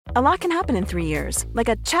A lot can happen in 3 years,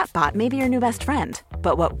 like a chatbot may be your new best friend.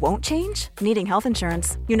 But what won't change? Needing health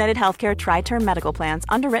insurance. United Healthcare Tri-Term Medical Plans,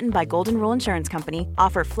 underwritten by Golden Rule Insurance Company,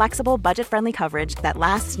 offer flexible, budget-friendly coverage that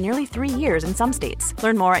lasts nearly 3 years in some states.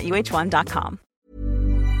 Learn more at uh1.com.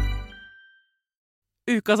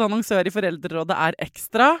 Ukas annonsør i Foreldrerådet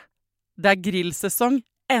Ekstra. Det grillsesong.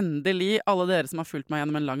 Endelig, alle dere som har fulgt meg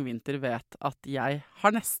gjennom en lang vinter vet at jeg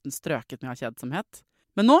har nesten strøket med kjedsomhet.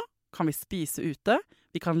 Men nå kan vi spise ute,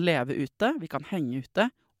 vi kan leve ute, vi kan henge ute,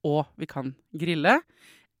 og vi kan grille.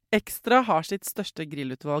 Ekstra har sitt største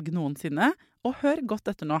grillutvalg noensinne, og hør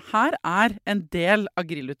godt etter nå. Her en del av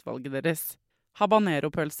grillutvalget deres.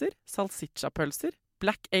 Habanero-pølser, salsiccia-pølser,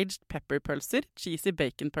 black-aged pepper-pølser, cheesy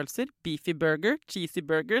bacon-pølser, beefy burger, cheesy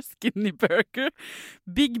burger, skinny burger,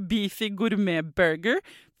 big beefy gourmet-burger,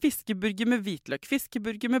 fiskeburger med hvitløk,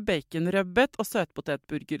 fiskeburger med bacon, røbbet og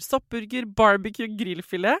søtpotetburger, soppburger, barbecue,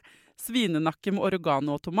 grillfilet, svinenakke med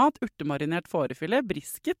oregano og tomat, urtemarinert fårefilet,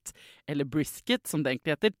 brisket, eller brisket som det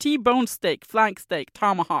egentlig heter, T-bone steak, flank steak,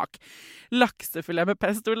 tomahawk, laksefilet med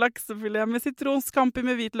pesto, laksefilet med sitron, scampi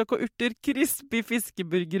med hvitløk og urter, crispy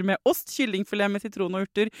fiskeburger med ost, kyllingfilet med sitron og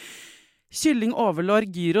urter, kylling overlår,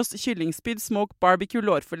 gyros, kyllingspyd, smoke, barbecue,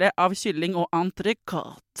 lårfilet av kylling og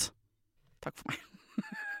entrecôte. Takk for meg.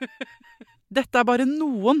 Dette bare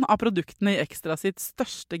noen av produktene i Ekstra sitt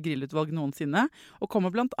største grillutvalg noensinne, og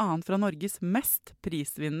kommer blant annet fra Norges mest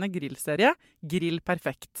prisvinnende grillserie, Grill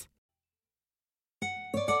Perfekt.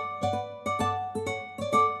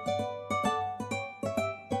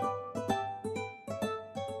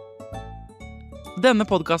 Denne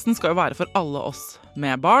podcasten skal jo være for alle oss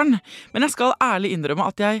med barn, men jeg skal ærlig innrømme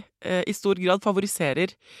at jeg i stor grad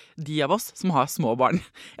favoriserer de av oss som har små barn.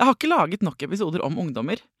 Jeg har ikke laget nok episoder om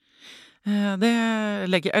ungdommer. Jeg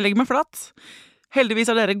legger meg flat.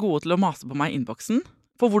 Heldigvis dere gode til å mase på meg i innboksen.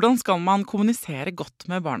 For hvordan skal man kommunisere godt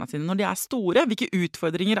med barna sine når de store? Hvilke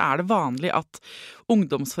utfordringer det vanlig at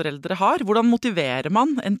ungdomsforeldre har? Hvordan motiverer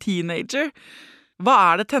man en teenager?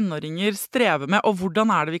 Hva det tenåringer strever med, og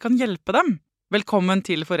hvordan det vi kan hjelpe dem? Velkommen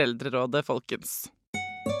til Foreldrerådet, folkens.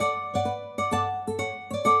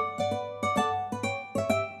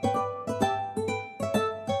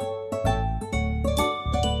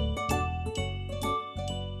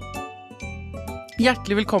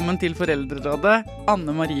 Hjertelig velkommen til Foreldrerådet,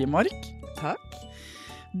 Anne Marie Mork. Takk.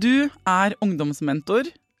 Du ungdomsmentor,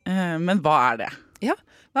 men hva det? Ja,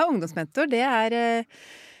 hva ungdomsmentor? Det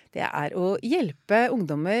å hjelpe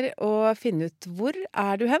ungdommer å finne ut hvor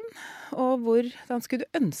du hen, og hvordan skulle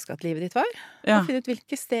du ønske at livet ditt var. Ja. Og finne ut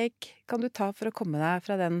hvilke steg kan du ta for å komme deg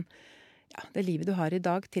fra det livet du har i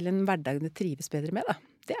dag til en hverdag du trives bedre med. Da.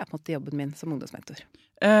 Det på en måte jobben min som ungdomsmentor.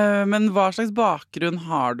 Men hva slags bakgrunn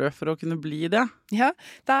har du for å kunne bli det? Ja,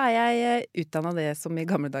 da jeg utdannet det som i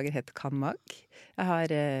gamle dager het CanMag. Jeg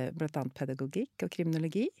har blant annet pedagogikk og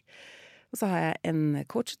kriminologi. Og så har jeg en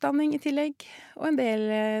coachutdanning i tillegg, og en del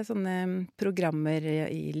sånne programmer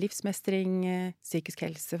i livsmestring, psykisk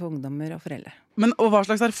helse for ungdommer og foreldre. Og hva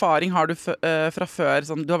slags erfaring har du fra før?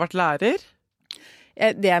 Sånn, du har vært lærer?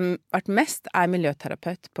 Det jeg har vært mest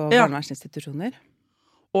miljøterapeut på barnevernsinstitusjoner.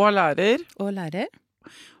 Og lærer? Og lærer.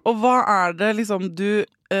 Og hva det liksom du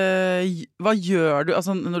hva gjør du,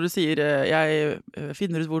 altså når du sier jeg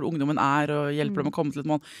finner ut hvor ungdommen og hjelper dem å komme til et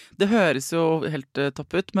mål, det høres jo helt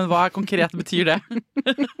topp ut, men hva konkret betyr det?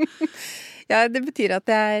 Ja, det betyr at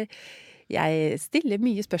jeg stiller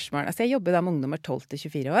mye spørsmål. Altså jeg jobber da med ungdommer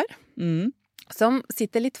 12-24 år, som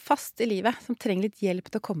sitter litt fast i livet, som trenger litt hjelp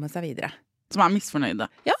til å komme seg videre. Som misfornøyde?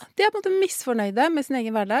 Ja, de på en måte misfornøyde med sin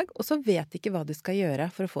egen hverdag, og så vet de ikke hva de skal gjøre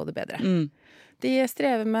for å få det bedre. De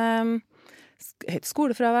strever med høyt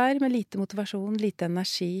skolefravær, med lite motivasjon, lite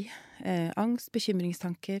energi, angst,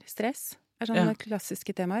 bekymringstanker, stress. Sånne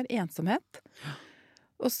klassiske temaer. Ensomhet.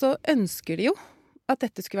 Og så ønsker de jo at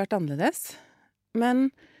dette skulle vært annerledes, men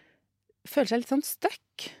føler seg litt sånn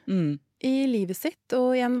stuck i livet sitt,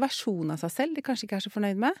 og i en versjon av seg selv de kanskje ikke så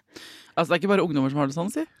fornøyd med. Altså det ikke bare ungdommer som har det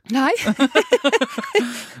sånn, si? Nei.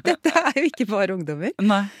 Dette jo ikke bare ungdommer.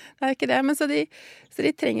 Nei. Det ikke det, men så de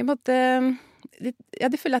trenger på en måte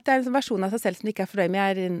de føler at det en sånn versjon av seg selv som de ikke fornøyd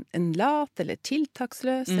med, en lat, eller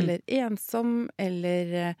tiltaksløs, eller ensom,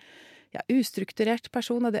 eller ustrukturert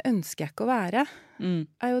person, og det ønsker jeg ikke å være.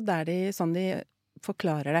 Jo der sånn de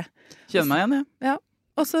forklarer det. Kjenner meg igjen, ja.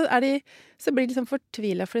 Og så så blir de liksom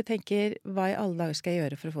fortvilet, for de tenker, hva i alle dager skal jeg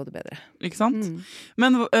gjøre for å få det bedre? Ikke sant?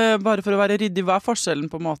 Men bare for å være ryddig, hva forskjellen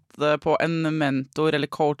på en måte på en mentor eller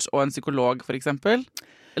coach og en psykolog, for eksempel?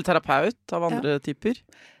 Eller terapeut av andre typer?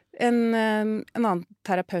 En annen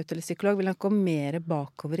terapeut eller psykolog vil nok gå mer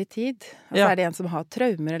bakover i tid. Altså Ja. det en som har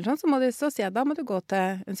traumer eller sånn, så sier jeg da må du gå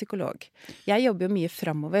til en psykolog. Jeg jobber jo mye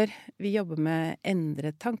framover. Vi jobber med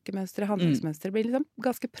endret tankemønstre, handlingsmønstre. Det blir liksom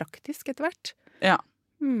ganske praktisk etter hvert. Ja.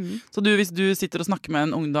 Så hvis du sitter og snakker med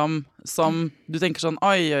en ungdom som du tenker sånn,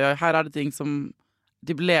 oi, her er det ting som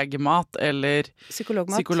typ legemat eller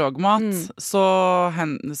psykologmat, så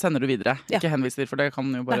sender du videre. Ikke henviser, for det kan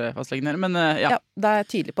jo bare fastlegen gjøre. Men ja, da er jeg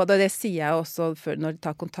tydelig på det. Det sier jeg også før når de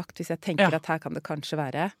tar kontakt. Hvis jeg tenker at her kan det kanskje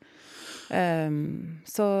være,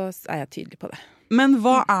 så er jeg tydelig på det. Men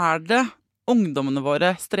hva er det ungdommene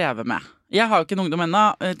våre strever med? Jeg har jo ikke en ungdom ennå,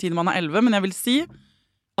 Tidemann er 11, men jeg vil si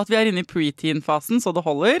at vi er inne i preteen-fasen, så det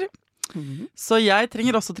holder. Så jeg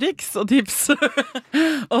trenger også triks og tips.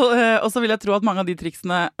 og så vil jeg tro at mange av de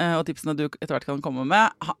triksene og tipsene du etter hvert kan komme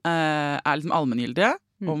med, er liksom allmenngyldige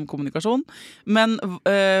om kommunikasjon. Men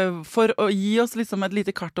for å gi oss liksom et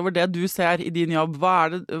lite kart over det du ser i din jobb, hva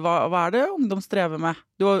er det ungdom strever med?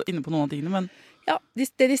 Du var inne på noen av tingene, men... Ja, det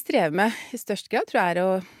de strever med i størst grad, tror jeg er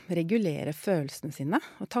å regulere følelsene sine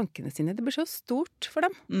og tankene sine. Det blir så stort for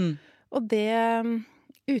dem. Og det...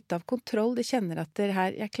 ute av kontroll, de kjenner at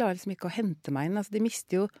jeg klarer liksom ikke å hente meg inn. Altså, de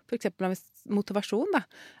mister jo, for eksempel motivasjon da,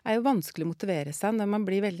 er jo vanskelig å motivere seg når man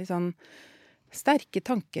blir veldig sånn sterke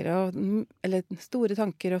tanker, eller store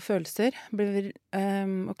tanker og følelser,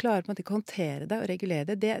 og klarer på en måte ikke å håndtere det og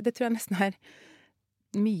regulere det. Det tror jeg nesten er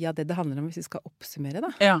mye av det handler om hvis vi skal oppsummere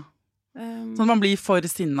da. Ja. Sånn at man blir for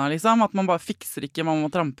sinna, liksom. At man bare fikser ikke, man må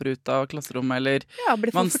trampe ut av klasserommet,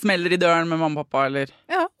 eller man smeller i døren med mamma og pappa, eller...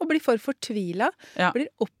 Ja, og blir for fortvilet, blir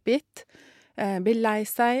oppgitt, blir lei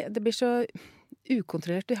seg. Det blir så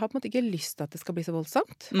ukontrollert. De har på en måte ikke lyst til at det skal bli så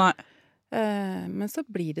voldsomt. Nei. Men så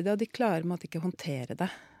blir det, og de klarer på en måte ikke å håndtere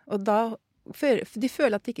det. Og da, de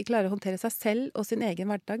føler at de ikke klarer å håndtere seg selv og sin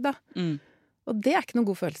egen hverdag, da. Og det er ikke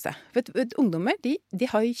noen god følelse. For ungdommer, de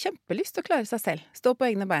har jo kjempelyst til å klare seg selv. Stå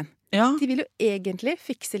på egne bein. Ja. De vil jo egentlig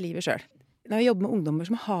fikse livet selv. Når jeg jobber med ungdommer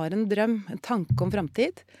som har en drøm, en tanke om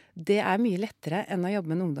fremtid, det er mye lettere enn å jobbe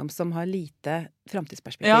med en ungdom som har lite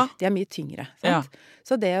fremtidsperspektiv. Ja. De er mye tyngre. Sant? Ja.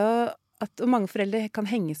 Så det at mange foreldre kan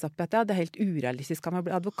henges opp i at det er helt urealistisk, kan man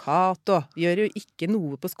bli advokat og gjør jo ikke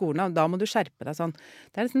noe på skolen, og da må du skjerpe deg sånn.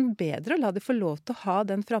 Det er liksom bedre å la de få lov til å ha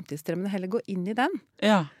den fremtidsdrømmen og heller gå inn i den.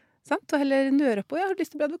 Ja. Sant? Og heller nøre på, jeg har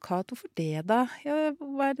lyst til å bli advokat, hvorfor det da? Ja,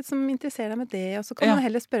 hva er det som interesserer deg med det? Og så kan man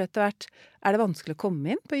heller spørre etter hvert, er det vanskelig å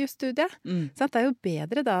komme inn på jusstudiet? Sant? Det er jo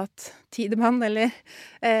bedre da at Tidemann eller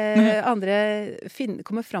andre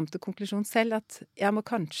kommer frem til konklusjon selv at jeg må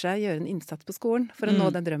kanskje gjøre en innsats på skolen for å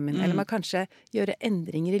nå den drømmen, eller må kanskje gjøre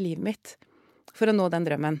endringer i livet mitt for å nå den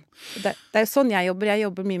drømmen. Det er jo sånn jeg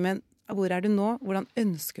jobber mye med hvor er du nå, hvordan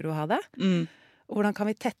ønsker du å ha det, og hvordan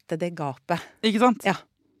kan vi tette det gapet? Ikke sant? Ja.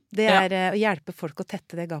 Det er å hjelpe folk å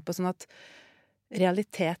tette det gapet, sånn at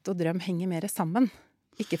realitet og drøm henger mer sammen.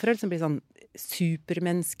 Ikke for å liksom bli sånn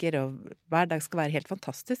supermennesker, og hver dag skal være helt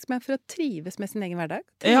fantastisk, men for å trives med sin egen hverdag.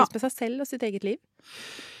 Trives med seg selv og sitt eget liv.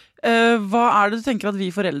 Hva er det du tenker at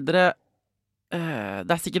vi foreldre,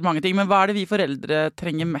 det er sikkert mange ting, men hva er det vi foreldre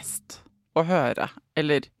trenger mest å høre,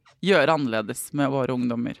 eller gjøre annerledes med våre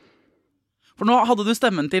ungdommer? For nå hadde du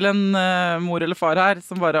stemmen til en mor eller far her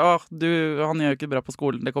som bare, han gjør ikke bra på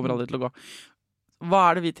skolen, det kommer aldri til å gå. Hva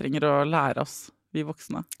er det vi trenger å lære oss, vi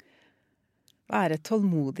voksne? Være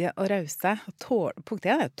tålmodige og rause.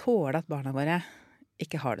 Punktet er å tåle at barna våre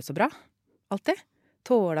ikke har det så bra. Alltid.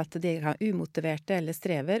 Tåle at de er umotiverte eller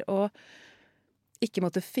strever, og ikke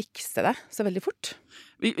måtte fikse det så veldig fort.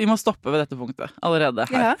 Vi må stoppe ved dette punktet allerede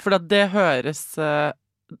her, for at det høres...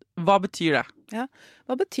 Hva betyr det? Ja,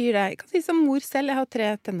 hva betyr det? Jeg kan si som mor selv, jeg har 3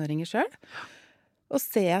 tenåringer selv, og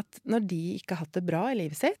se at når de ikke har hatt det bra i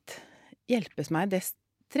livet sitt, hjelpes meg, det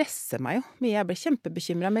stresser meg jo mye. Jeg blir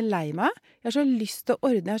kjempebekymret, men lei meg. Jeg har så lyst til å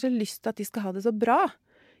ordne, jeg har så lyst til at de skal ha det så bra.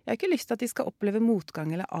 Jeg har ikke lyst til at de skal oppleve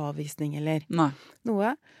motgang eller avvisning eller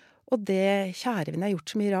noe. Og det kjære vi har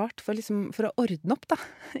gjort så mye rart for å ordne opp da,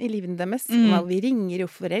 i livene deres. Vi ringer jo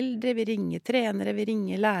foreldre, vi ringer trenere, vi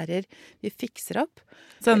ringer lærer, vi fikser opp.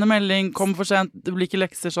 Sende melding, kom for sent, det blir ikke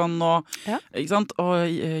lekser sånn nå, ikke sant? Og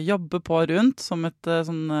jobbe på rundt som et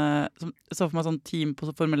så for meg sånn team på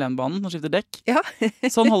Formel 1-banen, som skifter dekk. Ja.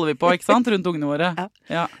 Sånn holder vi på, ikke sant? Rundt ungene våre.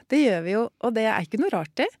 Ja, det gjør vi jo, og det er ikke noe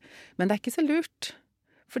rart det, men det er ikke så lurt.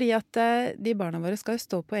 Fordi at de barna våre skal jo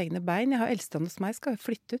stå på egne bein. Jeg har eldstedatteren hos meg, skal jo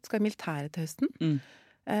flytte ut, skal i militæret til høsten.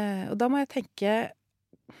 Og da må jeg tenke,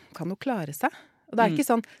 kan hun klare seg? Og det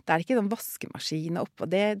er ikke sånn vaskemaskin opp,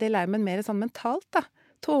 og det lærer man mer sånn mentalt da.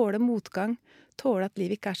 Tåle motgang, tåle at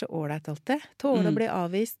livet ikke er så ålreit alltid, tåle å bli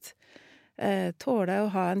avvist, tåle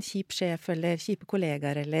å ha en kjip sjef eller kjipe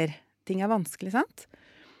kollegaer, eller ting er vanskelig, sant?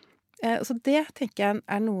 Så det tenker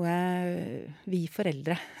jeg noe vi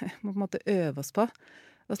foreldre må på en måte øve oss på.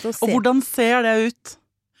 Og hvordan ser det ut?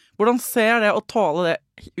 Hvordan ser det å tåle det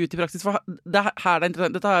ut i praksis? For det her er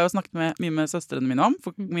interessant. Dette har jeg jo snakket mye med søstrene mine om,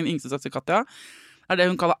 for min yngste søster Katja. Er det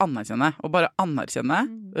hun kaller anerkjenne. Og bare anerkjenne,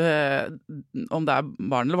 om det er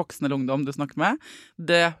barn eller voksen eller ungdom du snakker med,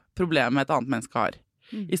 det problemet et annet menneske har.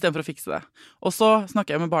 I stedet for å fikse det. Og så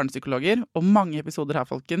snakker jeg med barnepsykologer, og mange episoder her,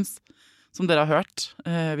 folkens, som dere har hørt,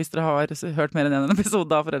 hvis dere har hørt mer enn en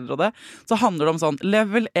episode av Foreldrerådet, så handler det om sånn,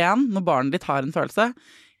 level 1, når barnet ditt har en følelse,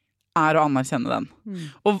 er å anerkjenne den.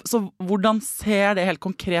 Og så hvordan ser det helt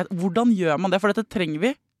konkret, hvordan gjør man det? For dette trenger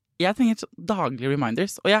vi. Jeg trenger daglige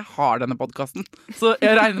reminders, og jeg har denne podcasten, så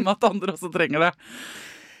jeg regner med at andre også trenger det.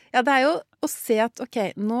 Ja, det er jo å se at, ok,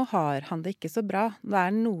 nå har han det ikke så bra. Det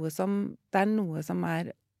er noe som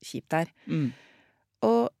er kjipt der.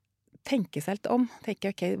 Og tenke seg litt om.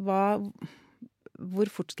 Tenke, ok,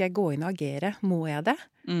 hvor fort skal jeg gå inn og agere? Må jeg det?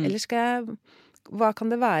 Eller hva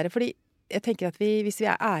kan det være? Fordi jeg tenker at hvis vi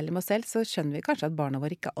er ærlige med oss selv, så skjønner vi kanskje at barna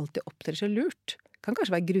våre ikke alltid opptrer så lurt. Det kan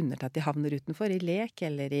kanskje være grunner til at de havner utenfor, i lek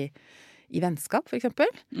eller i vennskap, for eksempel.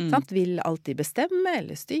 Vil alltid bestemme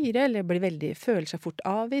eller styre, eller føler seg fort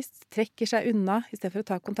avvist, trekker seg unna i stedet for å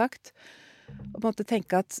ta kontakt. Og på en måte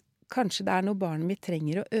tenke at kanskje det er noe barnet mitt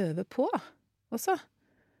trenger å øve på også.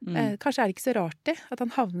 Kanskje er det ikke så rart det, at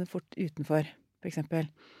han havner fort utenfor, for eksempel.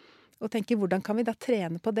 Og tenke, hvordan kan vi da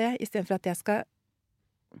trene på det, i stedet for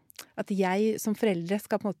at jeg som foreldre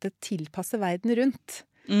skal på en måte tilpasse verden rundt.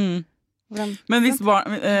 Men hvis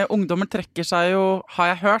ungdommer trekker seg jo,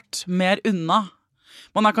 har jeg hørt, mer unna.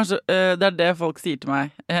 Man er kanskje, det er det folk sier til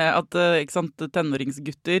meg, at ikke sant,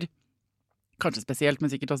 tenåringsgutter, kanskje spesielt, men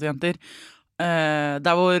sikkert også jenter,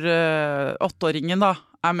 der hvor 8-åringen da,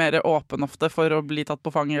 er mer åpen ofte for å bli tatt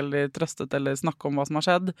på fanget eller trøstet eller snakke om hva som har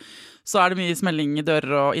skjedd, så er det mye smelling i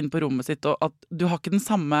dører og inn på rommet sitt, og at du har ikke den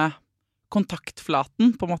samme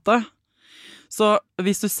kontaktflaten, på en måte. Så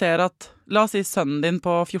hvis du ser at, la oss si sønnen din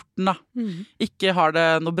på 14 da, ikke har det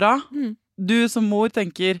noe bra, du som mor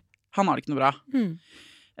tenker, han har det ikke noe bra.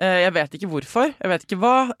 Jeg vet ikke hvorfor, jeg vet ikke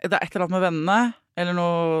hva, det er et eller annet med vennene, eller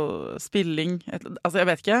noe spilling, altså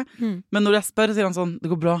jeg vet ikke. Men når jeg spør, sier han sånn,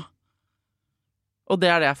 det går bra. Og det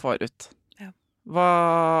er det jeg får ut.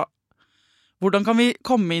 Hvordan kan vi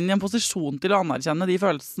komme inn i en posisjon til å anerkjenne de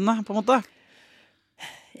følelsene, på en måte?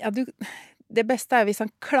 Ja, det beste er hvis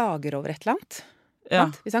han klager over et eller annet. Ja.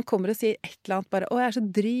 Hvis han kommer og sier et eller annet bare, jeg er så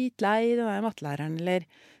dritlei den der mattelæreren, eller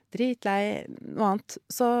dritlei noe annet,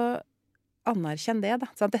 så anerkjenn det da.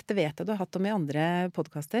 Så dette vet jeg du har hatt om i andre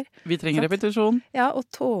podcaster. Vi trenger repetisjon. Ja, og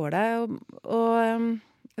tåle,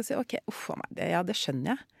 og si, ok, det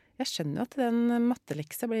skjønner jeg. Jeg skjønner jo at den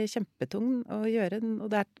matteleksa blir kjempetung å gjøre,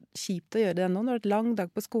 og det er kjipt å gjøre det nå. Det har vært lang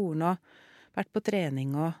dag på skolen og vært på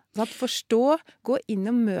trening og sånn. Forstå, gå inn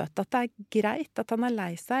og møte at det er greit at han er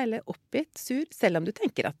lei seg eller oppgitt, sur, selv om du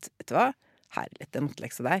tenker at, vet du hva, herlig, den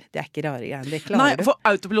matteleksa der, det er ikke rare greiene, det klarer du. Nei, for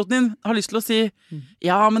autopiloten din har lyst til å si,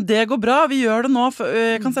 ja, men det går bra, vi gjør det nå,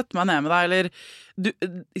 jeg kan sette meg ned med deg, eller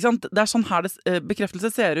ikke sant? Det er sånn her bekreftelse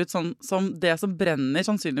ser ut sånn, som det som brenner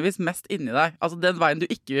sannsynligvis mest inni deg, altså den veien du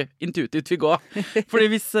ikke intuitivt vil gå. Fordi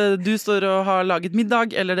hvis du står og har laget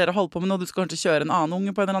middag, eller dere holder på med noe, du skal kanskje kjøre en annen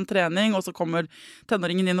unge på en eller annen trening, og så kommer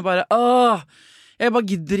tenåringen inn og bare, jeg bare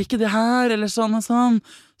gidder ikke det her, eller sånn og sånn.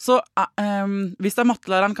 Så hvis det er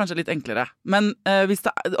mattelæreren, kanskje litt enklere. Men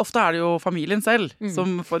ofte er det jo familien selv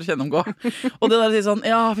som får gjennomgå. Og det der å si sånn,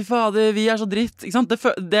 ja, fy fader, vi er så dritt. Ikke sant?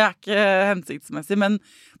 Det er ikke hensiktsmessig, men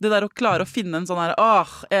det der å klare å finne en sånn her,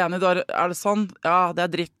 enig, er det sånn? Ja, det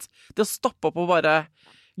er dritt. Det å stoppe opp og bare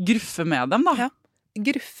gruffe med dem, da. Ja.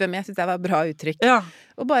 Gruffe med, jeg synes det var bra uttrykk. Ja.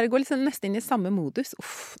 Og bare gå liksom nesten inn i samme modus.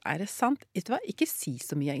 Er det sant? Vet du hva? Ikke si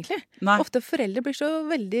så mye, egentlig. Nei. Ofte foreldre blir så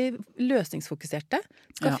veldig løsningsfokuserte.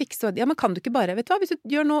 Skal fikse, men kan du ikke bare, vet du hva? Hvis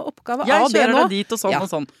du gjør noe oppgave A og B nå. Jeg kjører deg dit og sånn og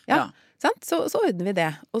sånn. Ja. Sant? Så ordner vi det.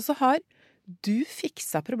 Og så har du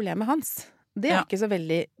fiksa problemet hans. Det er ikke så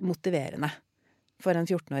veldig motiverende for en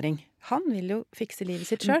 14-åring. Han vil jo fikse livet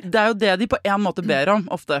sitt selv. Det er jo det de på en måte ber om,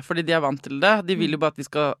 ofte, fordi de er vant til det. De vil jo bare at vi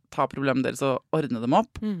skal ta problemene deres og ordne dem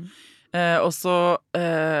opp. Og så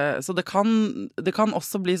det kan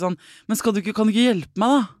også bli sånn, men kan du ikke hjelpe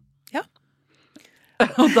meg da? Ja.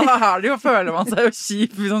 Og da er det jo, føler man seg jo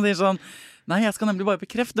kjip hvis man sier sånn, nei, jeg skal nemlig bare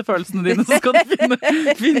bekrefte følelsene dine, så skal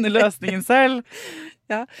du finne løsningen selv.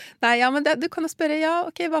 Ja. Nei, ja, men du kan jo spørre, ja,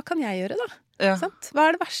 ok, hva kan jeg gjøre da? Ja. Sant? Hva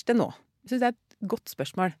er det verste nå? Jeg synes det er et godt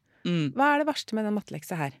spørsmål. Hva er det verste med den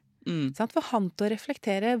matteleksa her? For han til å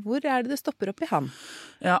reflektere, hvor er det stopper opp i han?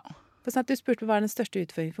 Ja. For sånn at du spurte hva er den største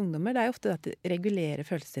utfordringen for ungdommer. Det er jo ofte at de regulerer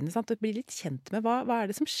følelsene sine. Sant? Å bli litt kjent med hva er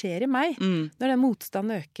det som skjer i meg når den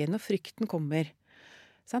motstanden øker, når frykten kommer.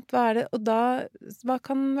 Sant? Hva er det? Og da, hva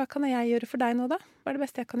kan jeg gjøre for deg nå da? Hva er det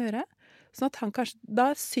beste jeg kan gjøre? Sånn at han kanskje, da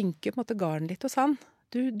synker på en måte garden litt hos han.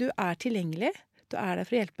 Du er tilgjengelig, du er der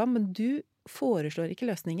for å hjelpe ham, men du foreslår ikke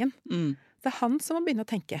løsningen. Det er han som må begynne å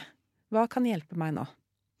tenke. Hva kan hjelpe meg nå?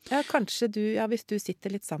 Ja, kanskje hvis du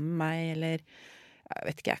sitter litt sammen med meg, eller jeg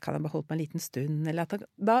vet ikke, jeg kan ha beholdt meg en liten stund, eller at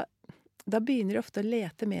da begynner de ofte å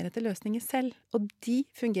lete mer etter løsninger selv, og de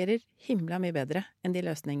fungerer himla mye bedre enn de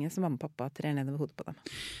løsningene som mamma og pappa trer ned over hodet på dem.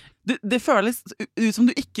 Det føles ut som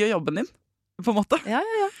du ikke gjør jobben din, på en måte. Ja.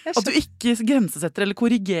 At du ikke grensesetter eller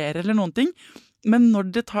korrigerer eller noen ting, men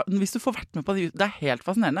hvis du får vært med på det, det er helt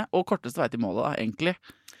fascinerende, og korteste vei til målet da, egentlig.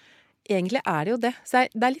 Egentlig er det jo det. Så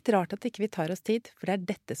det er litt rart at ikke vi tar oss tid, for det er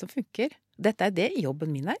dette som funker. Dette er det jobben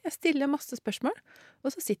min er. Jeg stiller masse spørsmål, og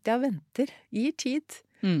så sitter jeg og venter, gir tid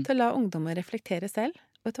til å la ungdommer reflektere selv.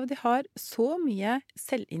 Og de har så mye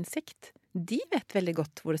selvinnsikt. De vet veldig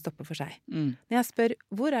godt hvor det stopper for seg. Når jeg spør,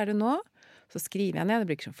 hvor er du nå? Så skriver jeg ned, jeg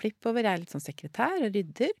bruker sånn flippover, jeg er litt sånn sekretær og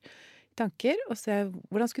rydder tanker, og ser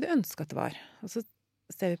hvordan skulle du ønske at det var? Og så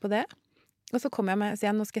ser vi på det. Og så kommer jeg med,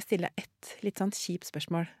 så nå skal jeg stille et litt sånn kjipt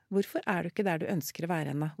spørsmål. Hvorfor er du ikke der du ønsker å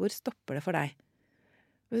være ennå? Hvor stopper det for deg?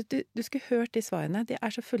 Du skulle hørt de svarene. De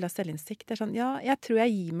er så fulle av selvinnsikt. Det er sånn, ja, jeg tror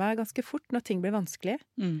jeg gir meg ganske fort når ting blir vanskelig.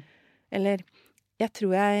 Eller, jeg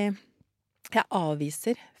tror jeg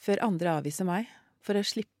avviser før andre avviser meg, for å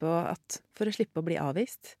slippe å bli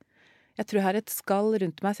avvist. Jeg tror jeg har et skall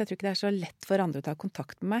rundt meg, så jeg tror ikke det er så lett for andre å ta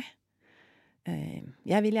kontakt med meg.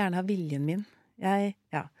 Jeg vil gjerne ha viljen min.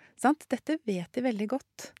 Sant? Dette vet de veldig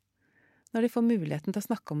godt. Når de får muligheten til å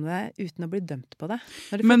snakke om det uten å bli dømt på det.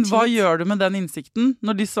 Men hva gjør du med den innsikten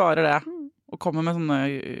når de svarer det? Og kommer med sånne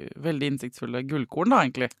veldig innsiktsfulle gullkorn da,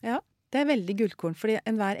 egentlig? Ja, det er veldig gullkorn, fordi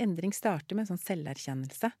enhver endring starter med en sånn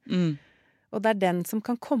selverkjennelse. Og det er den som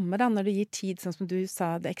kan komme da, når du gir tid, sånn som du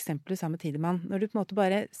sa, det eksempelet du sa med Tidemann. Når du på en måte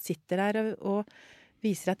bare sitter der og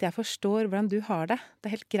viser at jeg forstår hvordan du har det. Det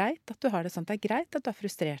er helt greit at du har det sånn. Det er greit at du er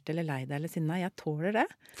frustrert eller lei deg eller sinna. Jeg tåler det.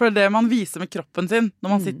 For det er det man viser med kroppen sin når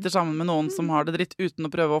man sitter sammen med noen som har det dritt, uten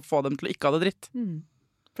å prøve å få dem til å ikke ha det dritt.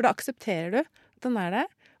 For da aksepterer du at den er der.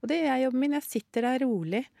 Og det gjør jeg jobben min. Jeg sitter der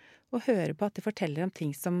rolig og hører på at de forteller om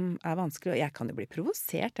ting som er vanskelig. Og jeg kan jo bli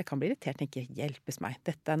provosert. Jeg kan bli irritert og ikke hjelpes meg.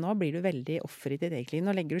 Nå blir du veldig offer i ditt eget liv.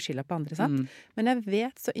 Nå legger du skylda på andre, sant? Men jeg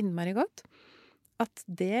vet så innmari godt at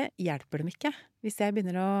det hjelper dem ikke hvis jeg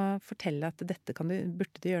begynner å fortelle at dette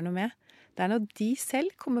burde du gjøre noe med. Det er når de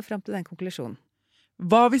selv kommer frem til den konklusjonen.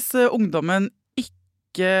 Hva hvis ungdommen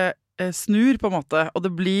ikke snur på en måte, og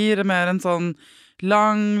det blir mer en sånn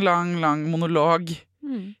lang monolog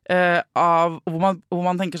hvor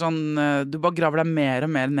man tenker sånn, du bare graver deg mer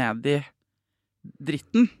og mer ned i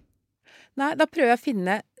dritten? Nei, da prøver jeg å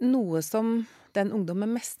finne noe som den ungdommen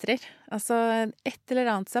mestrer. Altså, et eller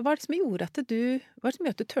annet. Så hva er det som gjorde at du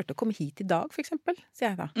turte å komme hit i dag, for eksempel,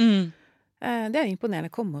 sier jeg da. Det er jo imponerende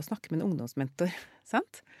å komme og snakke med en ungdomsmentor,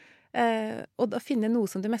 sant? Og da finne noe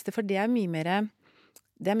som du mestrer, for det er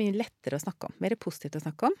mye lettere å snakke om, mer positivt å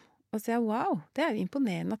snakke om. Og så sier jeg, wow, det er jo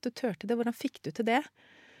imponerende at du turte det, hvordan fikk du til det?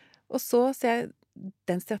 Og så sier jeg,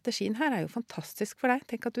 den strategien her er jo fantastisk for deg.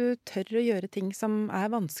 Tenk at du tør å gjøre ting som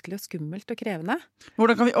er vanskelig og skummelt og krevende.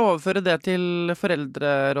 Hvordan kan vi overføre det til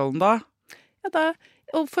foreldrerollen da? Ja,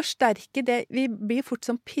 å forsterke det. Vi blir fort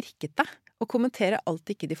sånn pirkete og kommentere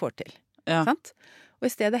alt ikke de får til. Ja. Sant?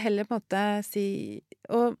 Og i stedet heller på en måte si,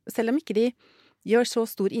 og selv om ikke de gjør så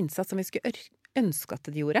stor innsats som vi skulle ønske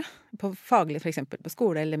at de gjorde, på faglig for eksempel, på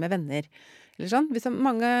skole eller med venner, eller sånn.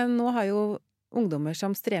 Mange nå har jo ungdommer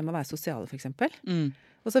som strever med å være sosiale, for eksempel.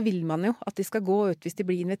 Og så vil man jo at de skal gå ut hvis de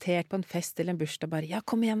blir invitert på en fest eller en bursdag, bare, ja,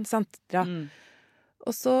 kom igjen, sant, dra.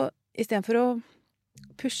 Og så, i stedet for å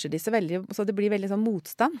pushe de så veldig, så det blir veldig sånn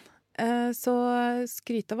motstand, så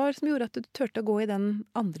skryt av hva som gjorde at du turte å gå i den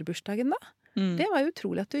andre bursdagen da. Det var jo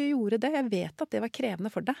utrolig at du gjorde det. Jeg vet at det var krevende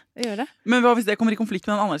for deg å gjøre det. Men hva hvis det kommer i konflikt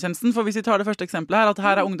med den anerkjennelsen? For hvis vi tar det første eksempelet her, at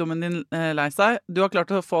her er ungdommen din lei seg. Du har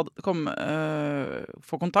klart å få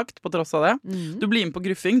kontakt på tross av det. Du blir med på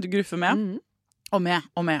gruffing, du gruffer med. Og med.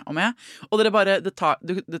 Og dere bare,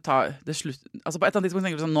 det slutt. Altså på et eller annet tidspunkt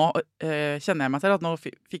tenker du sånn, nå kjenner jeg meg selv at nå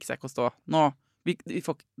fikser jeg ikke å stå.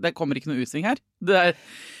 Det kommer ikke noe utsving her.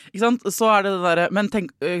 Ikke sant? Så er det der, men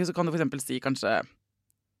tenk, så kan du for eksempel si kanskje,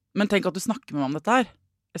 men tenk at du snakker med meg om dette her.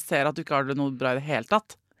 Jeg ser at du ikke har det noe bra i det hele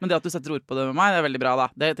tatt. Men det at du setter ord på det med meg, det er veldig bra da.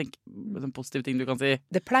 Det er en positiv ting du kan si.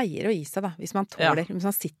 Det pleier å gi seg da, hvis man tåler, hvis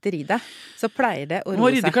man sitter i det. Så pleier det å roe seg.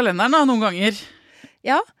 Må rydde kalenderen da, noen ganger.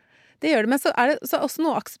 Ja, det gjør det. Men så er det så også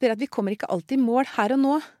noe å akseptere at vi kommer ikke alltid i mål her og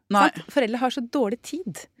nå. Sant? Foreldre har så dårlig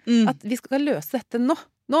tid at vi skal løse dette nå.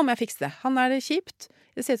 Nå må jeg fikse det. Han det kjipt.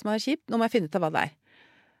 Det ser ut som han kjipt. Nå må jeg finne ut av hva det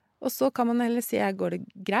Og så kan man heller si, går det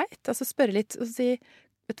greit? Altså spørre litt og si,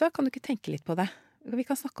 vet du hva, kan du ikke tenke litt på det? Vi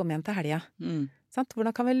kan snakke om igjen til helga. Sant?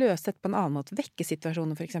 Hvordan kan vi løse dette på en annen måte? Vekke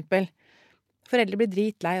situasjonen, for eksempel. Foreldre blir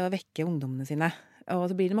dritlei av å vekke ungdommene sine. Og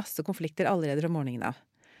så blir det masse konflikter allerede om morgenen av.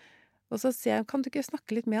 Og så sier jeg, kan du ikke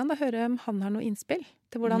snakke litt med han da? Høre om han har noe innspill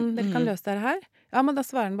til hvordan dere kan løse dette her? Ja, men da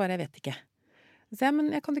svarer han bare, jeg vet ikke. Så sier jeg, men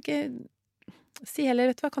jeg kan du ikke si heller,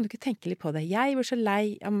 vet du hva, kan du ikke tenke litt på det? Jeg blir så lei,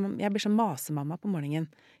 jeg blir så masemamma på morgenen.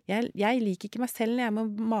 Jeg liker ikke meg selv når jeg må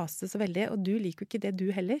mase så veldig, og du liker jo ikke det du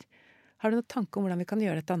heller. Har du noen tanke om hvordan vi kan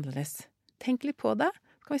gjøre dette annerledes? Tenk litt på det,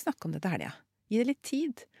 så kan vi snakke om det til helga. Gi det litt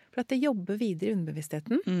tid, for at det jobber videre i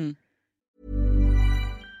underbevisstheten.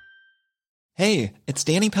 Hey, it's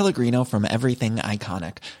Danny Pellegrino from Everything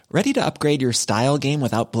Iconic. Ready to upgrade your style game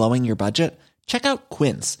without blowing your budget? Check out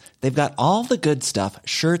Quince. They've got all the good stuff,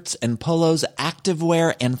 shirts and polos,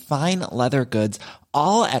 activewear, and fine leather goods,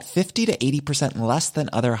 all at 50 to 80% less than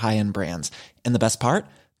other high-end brands. And the best part?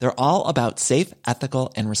 They're all about safe,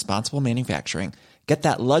 ethical, and responsible manufacturing. Get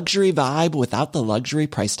that luxury vibe without the luxury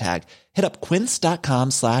price tag. Hit up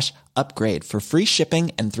quince.com/upgrade for free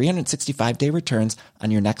shipping and 365-day returns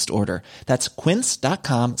on your next order. That's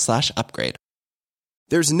quince.com/upgrade.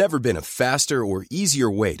 There's never been a faster or easier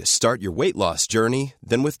way to start your weight loss journey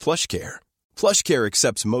than with PlushCare. PlushCare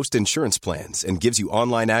accepts most insurance plans and gives you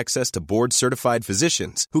online access to board-certified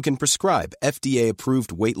physicians who can prescribe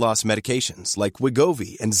FDA-approved weight loss medications like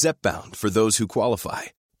Wegovy and Zepbound for those who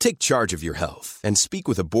qualify. Take charge of your health and speak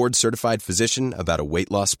with a board-certified physician about a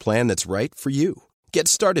weight loss plan that's right for you. Get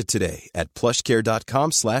started today at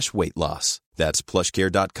plushcare.com/weightloss. That's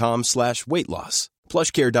plushcare.com/weightloss.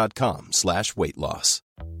 plushcare.com/weightloss.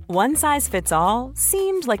 One size fits all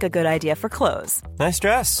seemed like a good idea for clothes. Nice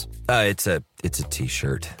dress. It's a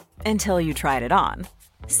t-shirt. Until you tried it on.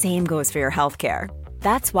 Same goes for your healthcare.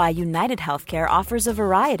 That's why United Healthcare offers a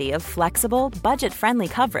variety of flexible, budget-friendly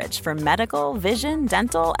coverage for medical, vision,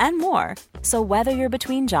 dental, and more. So whether you're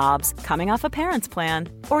between jobs, coming off a parent's plan,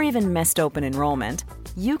 or even missed open enrollment,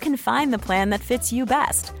 you can find the plan that fits you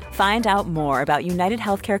best. Find out more about United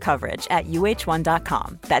Healthcare coverage at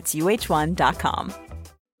uh1.com. That's uh1.com.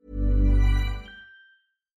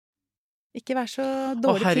 Ikke vær så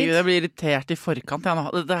dårlig tid. Herregud, jeg blir irritert i forkant.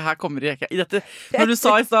 Dette her kommer ikke i dette. Når du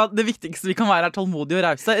sa i stad, det viktigste vi kan være er tålmodig og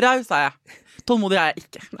rause. Raus er jeg. Tålmodig er jeg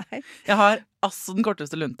ikke. Nei. Jeg har den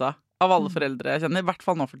korteste lunta av alle foreldre jeg kjenner, i hvert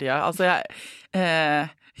fall nå for tida. Altså,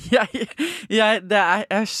 jeg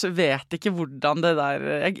vet ikke hvordan det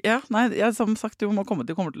der som sagt, du kommer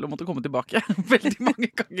til å måtte komme tilbake veldig mange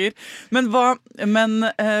ganger. Men hva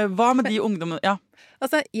med de ungdommene? Ja.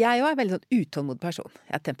 Altså, jeg jo er en veldig sånn utålmodig person.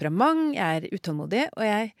 Jeg har temperament, jeg er utålmodig, og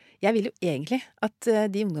jeg vil jo egentlig at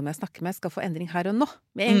de ungdommene jeg snakker med skal få endring her og nå,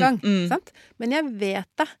 med en gang, sant? Men jeg vet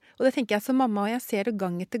det, og det tenker jeg som mamma, og jeg ser det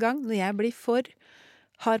gang etter gang. Når jeg blir for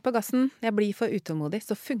hard på gassen, jeg blir for utålmodig,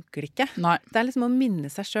 så funker det ikke. Nei. Det er liksom å minne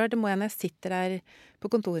seg selv. Det må jeg når jeg sitter der på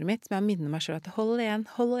kontoret mitt, som jeg minner meg selv at hold igjen,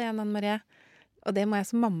 Anne Marie. Og det må jeg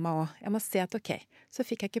som mamma også. Jeg må se at ok, så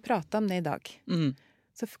fikk jeg ikke prate om det i dag.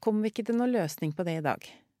 Så kommer vi ikke til noen løsning på det i dag.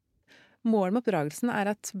 Målet med oppdragelsen er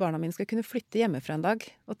at barna mine skal kunne flytte hjemmefra en dag,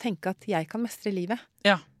 og tenke at jeg kan mestre livet.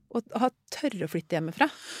 Ja. Og ha tørre å flytte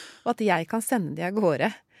hjemmefra. Og at jeg kan sende de av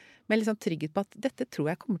gårde med litt sånn trygghet på at dette tror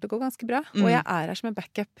jeg kommer til å gå ganske bra. Og jeg er her som en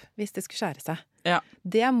backup hvis det skulle skjære seg. Ja.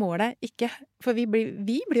 Det er målet ikke. For vi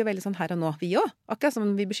blir jo veldig sånn her og nå, vi også. Akkurat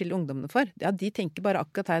som vi beskylder ungdommene for. Ja, de tenker bare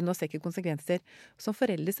akkurat her og nå, ser ikke konsekvenser. Som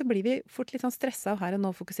foreldre så blir vi fort litt sånn stresset og her og nå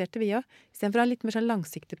fokuserte vi også. I stedet for å ha litt mer sånn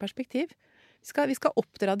langsiktig perspektiv. Vi skal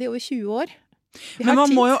oppdra de over 20 år. Men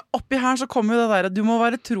man må jo, oppi her så kommer jo det der, du må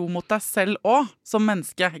være tro mot deg selv også, som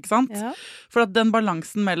menneske, ikke sant? Ja. For at den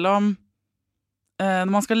balansen mellom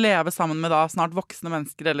når man skal leve sammen med da snart voksne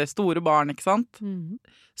mennesker eller store barn, ikke sant?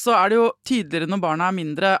 Så er det jo tydeligere når barna er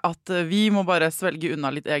mindre at vi må bare svelge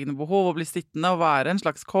unna litt egne behov og bli sittende og være en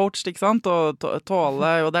slags coach, ikke sant? Og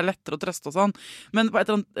tåle, og det er lettere å trøste og sånn. Men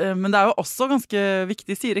det er jo også ganske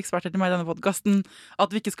viktig, sier eksperter til meg i denne podcasten,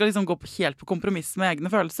 at vi ikke skal liksom gå helt på kompromiss med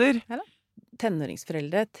egne følelser. Ja da.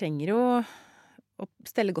 Tenåringsforeldre trenger jo å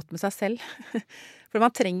stelle godt med seg selv. For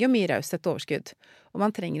man trenger jo mye raushet og overskudd. Og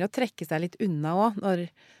man trenger å trekke seg litt unna også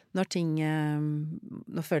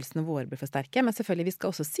når følelsene våre blir for sterke. Men selvfølgelig, vi skal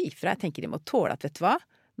også si fra. Jeg tenker de må tåle at, vet du hva?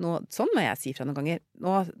 Sånn må jeg si fra noen ganger.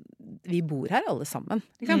 Vi bor her alle sammen.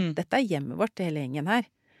 Dette er hjemmet vårt, det hele gjengen her.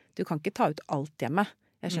 Du kan ikke ta ut alt hjemme.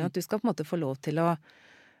 Jeg skjønner at du skal på en måte få lov til at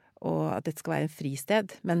dette skal være en fristed.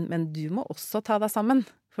 Men du må også ta deg sammen.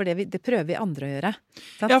 For det prøver vi andre å gjøre.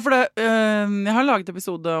 Sant? Ja, for jeg har laget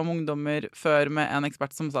episode om ungdommer før med en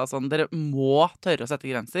ekspert som sa sånn, dere må tørre å sette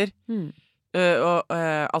grenser. Og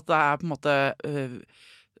at det på en måte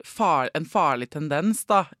en farlig tendens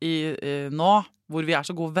da, nå, hvor vi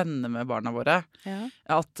så gode venner med barna våre,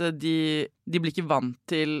 at de blir ikke vant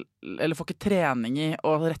til, eller får ikke trening i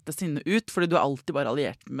å rette sinne ut, fordi du alltid bare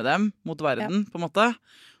alliert med dem mot verden, på en måte.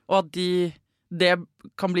 Og at det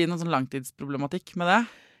kan bli noen sånn langtidsproblematikk med det.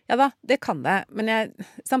 Ja da, det kan det. Men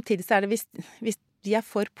samtidig så det hvis de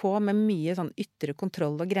for på med mye sånn ytre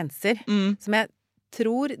kontroll og grenser, som jeg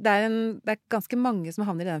tror det er ganske mange som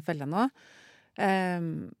havner i den fella nå,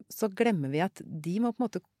 så glemmer vi at de må på en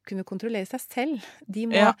måte kunne kontrollere seg selv. De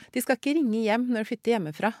skal ikke ringe hjem når de flytter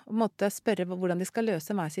hjemmefra og på en måte spørre hvordan de skal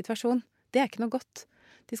løse hver situasjon. Det ikke noe godt.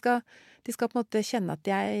 De skal på en måte kjenne at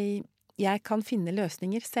jeg kan finne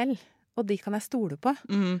løsninger selv, og de kan jeg stole på.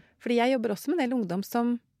 Fordi jeg jobber også med en del ungdom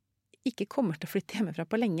som ikke kommer til å flytte hjemmefra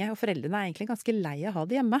på lenge, og foreldrene egentlig ganske lei av å ha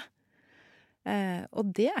det hjemme. Og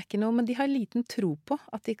det ikke noe, men de har liten tro på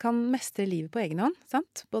at de kan mestre livet på egen hånd,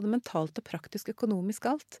 sant? Både mentalt og praktisk, økonomisk,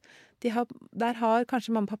 alt. Der har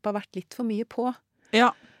kanskje mamma og pappa vært litt for mye på.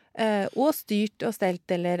 Ja. Og styrt og stelt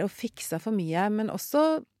og fiksa for mye, men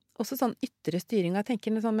også sånn ytre styring. Jeg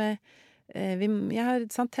tenker sånn med jeg har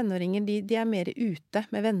tenåringer, de mer ute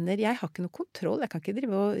med venner. Jeg har ikke noe kontroll. Jeg kan ikke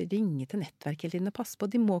drive og ringe til nettverk hele tiden og passe på.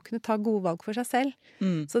 De må kunne ta gode valg for seg selv.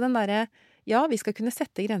 Så den derre, ja, vi skal kunne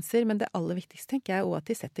sette grenser, men det aller viktigste tenker jeg også at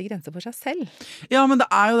de setter grenser for seg selv. Ja, men det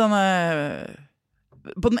jo denne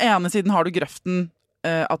på den ene siden har du grøften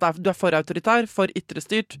at du for autoritær, for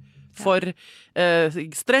ytrestyrt, for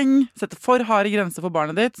streng, setter for harde grenser for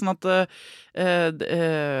barnet ditt, sånn at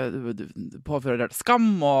du påfører det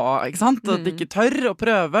skam, og ikke sant? At de ikke tør å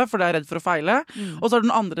prøve, for de redd for å feile. Og så har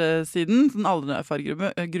den andre siden, den andre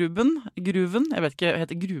erfargruven, jeg vet ikke,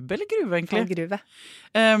 heter grube eller gruve egentlig? Fallgruve.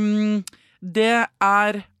 Det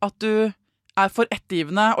at du for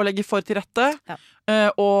ettergivende og legger for til rette,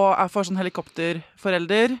 og for sånn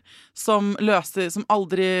helikopterforelder som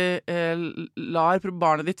aldri lar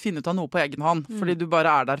barnet ditt finne ut av noe på egen hånd, fordi du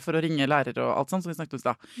bare der for å ringe lærer og alt sånt, som vi snakket om i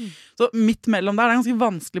sted. Så midt mellom der, det en ganske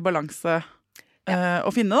vanskelig balanse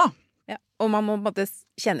å finne, da. Ja. Og man må måtte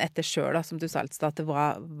kjenne etter selv, da, som du sa litt, at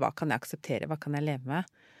hva kan jeg akseptere, hva kan jeg leve med?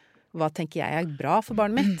 Hva tenker jeg bra for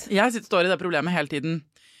barnet mitt? Jeg står i det problemet hele tiden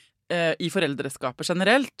i foreldreskapet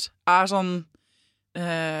generelt, sånn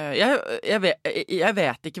jeg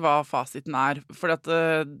vet ikke hva fasiten for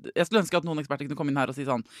jeg skulle ønske at noen eksperter kunne komme inn her og si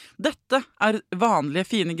sånn, dette vanlige,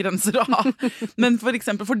 fine grenser å ha, men for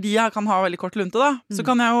eksempel fordi jeg kan ha veldig kort lunte da, så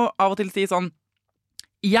kan jeg jo av og til si sånn,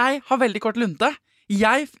 jeg har veldig kort lunte,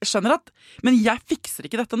 jeg skjønner men jeg fikser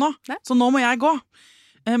ikke dette nå, så nå må jeg gå.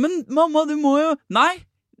 Men mamma, du må jo, nei,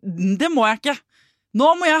 det må jeg ikke,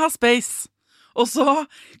 nå må jeg ha space. Og så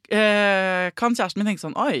kan kjæresten min tenke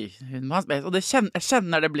sånn, oi, hun må ha space, og jeg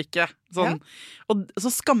kjenner det blikket. Sånn. Og så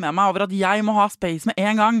skammer jeg meg over at jeg må ha space med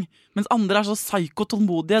en gang, mens andre så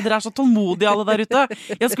psyko-tålmodige. Dere så tålmodige alle der ute.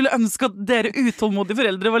 Jeg skulle ønske at dere utålmodige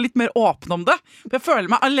foreldre var litt mer åpne om det. For jeg føler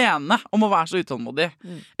meg alene om å være så utålmodig.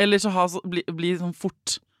 Eller så bli sånn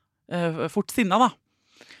fort sinna, da.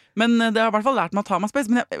 Men det har i hvert fall lært meg å ta meg space.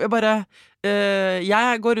 Men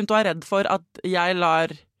jeg går rundt og redd for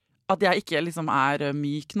at jeg ikke liksom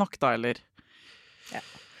myk nok da, eller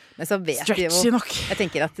Men så vet stretchy nok. Jeg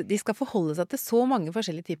tenker at de skal forholde seg til så mange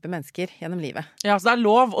forskjellige typer mennesker gjennom livet. Ja, så det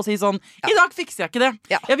lov å si sånn, i dag fikser jeg ikke det.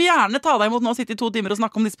 Jeg vil gjerne ta deg imot nå og sitte i 2 timer og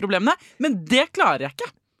snakke om disse problemene, men det klarer jeg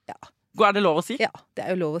ikke. Det lov å si? Ja, det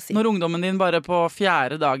jo lov å si. Når ungdommen din bare på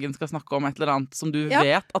 4. dagen skal snakke om et eller annet som du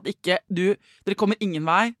vet at ikke dere kommer ingen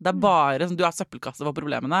vei, det bare som du søppelkasse for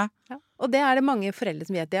problemene. Ja. Og det det mange foreldre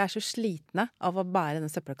som vet, de så slitne av å bære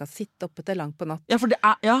den søppelkassa, sitte oppe til langt på natt. Ja, for det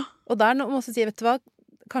Og der må man også si, vet du hva,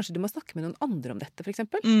 kanskje du må snakke med noen andre om dette, for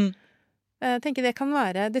eksempel. Jeg tenker det kan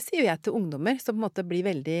være, det sier jo jeg til ungdommer, som på en måte blir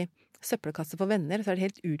veldig søppelkasse for venner, så det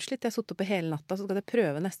helt utslitt. Jeg har sittet oppe hele natta, så skal jeg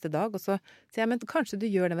prøve neste dag, og så sier jeg, men kanskje du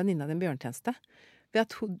gjør det venninna din bjørntjeneste, ved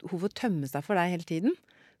at hun får tømme seg for deg hele tiden.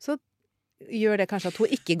 Så gjør det kanskje at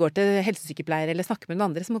hun ikke går til helsesykepleier eller snakker med noen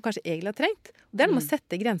andre som hun kanskje egentlig har trengt. Og det noe å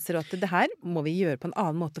sette grenser, og at det her må vi gjøre på en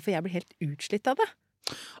annen måte, for jeg blir helt utslitt av det.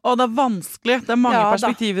 Og det vanskelig. Det mange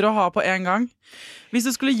perspektiver å ha på en gang. Hvis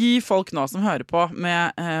du skulle gi folk nå som hører på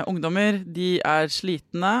med ungdommer, de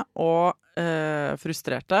slitne og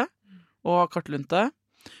frustrerte og kartlunte,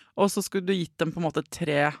 og så skulle du gitt dem på en måte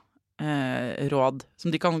 3 råd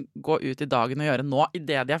som de kan gå ut i dagen og gjøre nå, i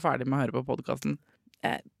det de ferdig med å høre på podcasten.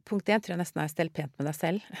 Punkt 1 tror jeg nesten stell pent med deg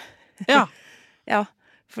selv. Ja. Ja,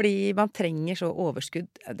 Fordi man trenger så overskudd.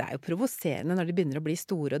 Det jo provoserende når de begynner å bli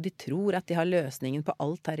store, og de tror at de har løsningen på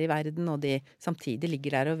alt her i verden, og de samtidig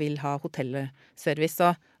ligger der og vil ha hotellservice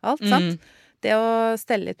og alt, sant? Det å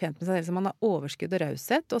stelle litt pent med seg selv så man har overskudd og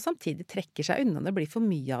raushet, og samtidig trekker seg unna det blir for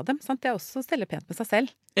mye av dem, sant? Det også å stelle pent med seg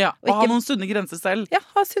selv. Ja, og ha noen sunne grenser selv. Ja,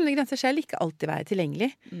 ha sunne grenser selv, ikke alltid være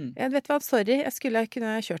tilgjengelig. Jeg vet hva, sorry, jeg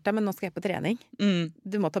kunne kjørt deg, men nå skal jeg på trening.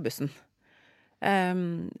 Du må ta bussen.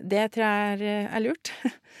 Det tror jeg lurt.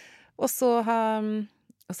 Og så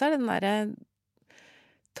det den der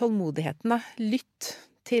tålmodigheten da. Lytt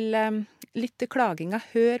til klaginga,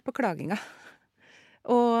 hør på klaginga.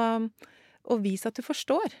 Og vis at du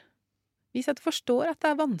forstår. Vis at du forstår at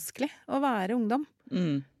det vanskelig å være ungdom.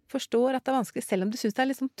 Forstår at det vanskelig, selv om du synes det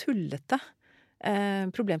litt sånn tullete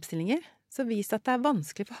problemstillinger, så vis at det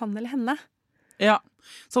vanskelig for han eller henne. Ja,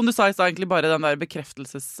 som du sa i stad, egentlig bare den der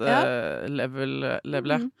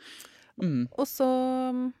bekreftelseslevelet. Og så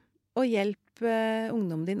å hjelpe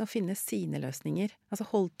ungdommen din å finne sine løsninger. Altså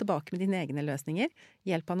hold tilbake med dine egne løsninger.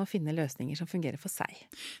 Hjelp han å finne løsninger som fungerer for seg.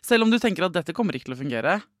 Selv om du tenker at dette kommer ikke til å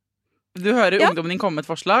fungere. Du hører ungdommen din komme med et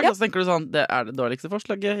forslag, og så tenker du sånn, det det dårligste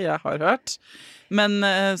forslaget jeg har hørt. Men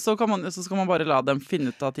så skal man bare la dem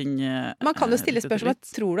finne ut av ting. Man kan jo stille spørsmål,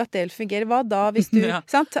 tror du at det vil fungere? Hva da hvis du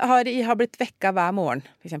sant, har blitt vekket hver morgen,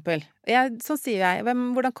 for eksempel? Sånn sier jeg,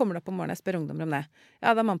 hvordan kommer du opp om morgenen? Jeg spør ungdommer om det.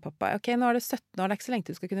 Ja, det mamma og pappa. Ok, nå du 17 år, det ikke så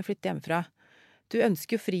lenge til du skal kunne flytte hjemmefra. Du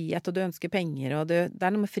ønsker jo frihet, og du ønsker penger, og det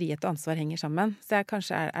noe med frihet og ansvar henger sammen. Så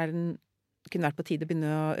kanskje kunne vært på tide å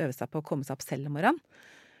begynne å øve seg på å komme seg opp selv om morgenen.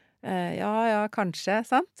 Ja, kanskje,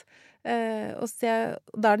 sant? Og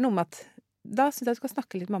da det noe med at da synes jeg du skal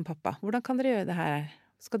snakke litt med mamma og pappa. Hvordan kan dere gjøre det her?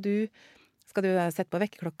 Skal du sette på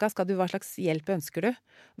vekkerklokka? Hva slags hjelp ønsker du?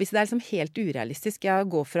 Hvis det liksom helt urealistisk,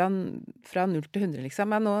 gå fra 0 til 100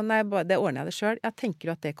 liksom, det ordner jeg det selv. Jeg tenker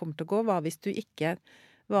jo at det kommer til å gå. Hva hvis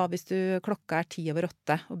klokka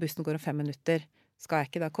 10:08 og bussen går om 5 minutter? Skal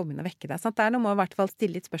jeg ikke da komme inn og vekke deg? Sant? Det noe med å i hvert fall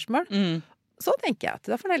stille litt spørsmål. Så tenker jeg at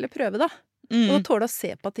da får du heller prøve da. Og tåle å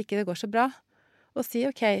se på at ikke det går så bra. Og si,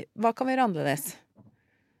 ok, hva kan vi gjøre annerledes?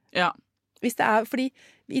 Ja. Hvis det fordi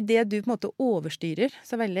i det du på en måte overstyrer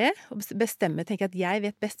så veldig, og bestemmer, tenker at jeg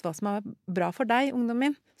vet best hva som bra for deg,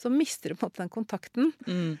 ungdommen min, så mister du på en måte den kontakten.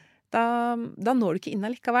 Da når du ikke inn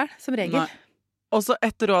allikevel, som regel. Nei. Også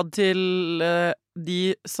et råd til de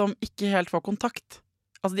som ikke helt får kontakt.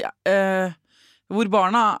 Altså hvor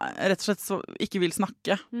barna rett og slett ikke vil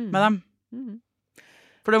snakke med dem.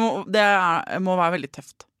 For det må være veldig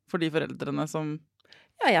tøft for de foreldrene som...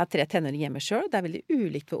 Ja, jeg har 3 tenåringer hjemme selv. Det veldig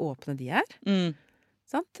ulikt hvor åpne de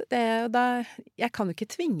Sant? Jeg kan jo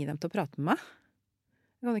ikke tvinge dem til å prate med meg.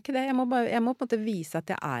 Jeg kan ikke det. Jeg må på en måte vise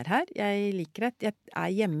at jeg her. Jeg liker det.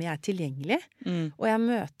 Jeg hjemme, jeg tilgjengelig. Og jeg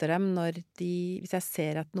møter dem hvis jeg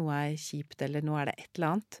ser at noe kjipt, eller nå det et eller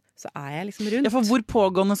annet, så jeg liksom rundt. Ja, for hvor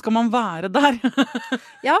pågående skal man være der?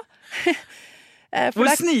 Ja. Hvor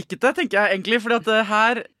snikete, tenker jeg egentlig, fordi at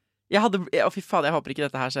her fy faen, jeg håper ikke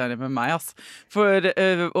dette her skjer med meg, ass. For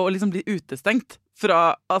å liksom bli utestengt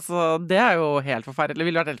fra, altså, det jo helt forferdelig. Det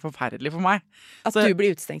ville vært helt forferdelig for meg. At du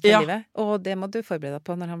blir utestengt fra livet? Og det må du forberede deg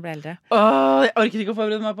på når han blir eldre. Jeg orker ikke å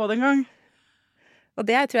forberede meg på det engang. Og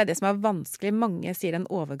det tror jeg det som vanskelig. Mange sier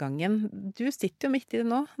den overgangen. Du sitter jo midt i det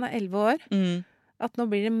nå, han 11 år. At nå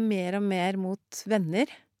blir det mer og mer mot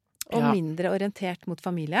venner. Og mindre orientert mot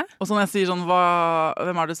familie. Og så når jeg sier sånn,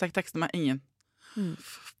 hvem har du sagt teksten med? Ingen.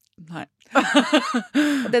 Nei.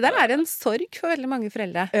 Og det der en sorg for veldig mange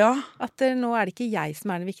foreldre. Ja. At nå det ikke jeg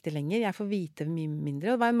som den viktige lenger. Jeg får vite mye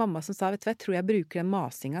mindre. Og det var en mamma som sa, vet du hva, jeg tror jeg bruker den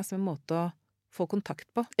masinga som en måte å få kontakt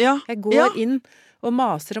på. Ja. Jeg går inn og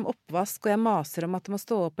maser om oppvask, og jeg maser om at det må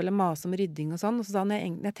stå opp, eller maser om rydding og sånn. Og så sa han,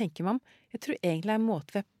 jeg tenker meg om, jeg tror egentlig en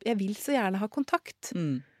måte, jeg vil så gjerne ha kontakt.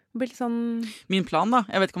 Sånn... Min plan da,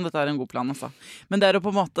 jeg vet ikke om dette en god plan altså. Men det å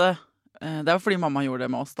på en måte det jo fordi mamma gjorde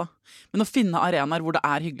det med oss da. Men å finne arenaer hvor det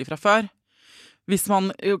hyggelig fra før. Hvis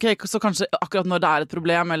man, så kanskje akkurat når det et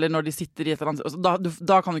problem, eller når de sitter i et eller annet,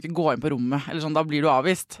 da kan du ikke gå inn på rommet, eller sånn, da blir du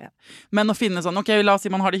avvist. Men å finne sånn, la oss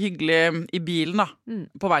si man har det hyggelig i bilen da,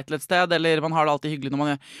 på vei til et sted, eller man har det alltid hyggelig når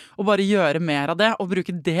man gjør, og bare gjøre mer av det, og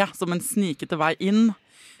bruke det som en snikete vei inn,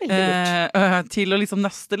 til å liksom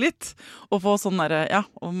nøste litt og få sånn der,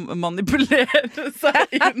 og manipulere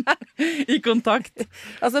seg inn i kontakt.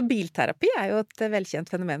 Altså bilterapi jo et velkjent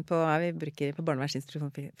fenomen vi bruker på barnevernsinstitusjon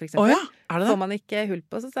for eksempel. Det? Får man ikke hull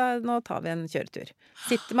på, så nå tar vi en kjøretur.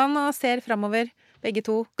 Sitter man og ser fremover, begge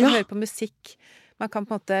to, kan høre på musikk, man kan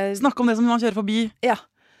på en måte... Snakke om det som man kjører forbi. Ja,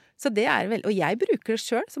 så det vel, og jeg bruker det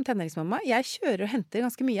selv som tenåringsmamma. Jeg kjører og henter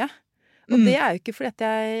ganske mye. Og det jo ikke fordi at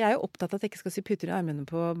jeg jo opptatt av at jeg ikke skal sy puter i armene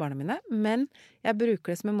på barna mine, men jeg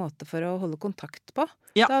bruker det som en måte for å holde kontakt på.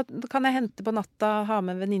 Ja. Da kan jeg hente på natta, ha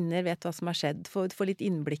med venninner, vet hva som har skjedd, få litt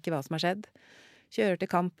innblikk i hva som har skjedd. Kjører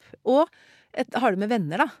til kamp. Og har du med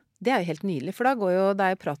venner da, det jo helt nydelig, for da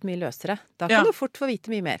jo prat mye løsere. Da kan du fort få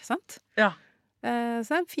vite mye mer, sant? Ja. Så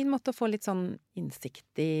det en fin måte å få litt sånn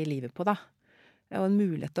innsikt i livet på da. Og en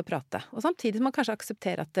mulighet til å prate. Og samtidig må man kanskje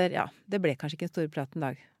akseptere at det ble kanskje ikke en stor prat en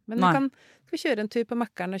dag. Men skal vi kjøre en tur på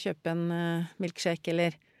Mackeren og kjøpe en milkshake,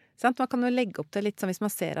 eller sant? Man kan jo legge opp det litt sånn hvis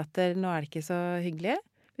man ser at nå det ikke så hyggelig.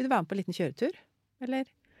 Vil du være med på en liten kjøretur? Eller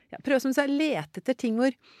prøve som du sa, lete etter ting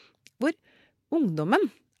hvor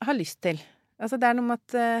ungdommen har lyst til. Altså det noe med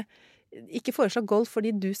at ikke foreslå golf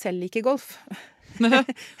fordi du selv liker golf.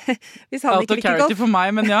 Hvis han ikke liker golf. For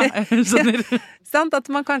meg, men ja, jeg skjønner. Sant, at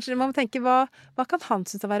man kanskje må tenke, hva kan han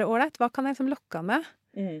synes å være ålreit? Hva kan jeg liksom lokke han med?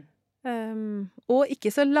 Og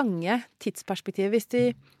ikke så lange tidsperspektiver. Hvis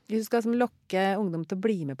du skal liksom lokke ungdom til å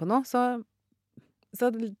bli med på noe, så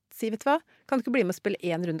si, vet du hva, kan du ikke bli med å spille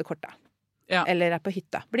 1 runde kort da? Ja. Eller på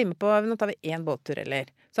hytta. Bli med på, nå tar vi 1 båttur, eller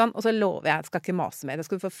sånn. Og så lover jeg, skal ikke mase mer, da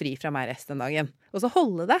skal du få fri fra meg resten av dagen. Og så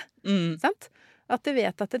holde det, sant? At du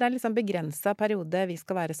vet at det liksom begrenset periode vi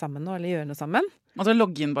skal være sammen nå, eller gjøre noe sammen. Og så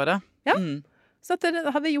logge inn bare. Ja, så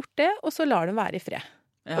har vi gjort det, og så lar dem være i fred.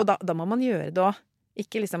 Ja. Og da må man gjøre det også.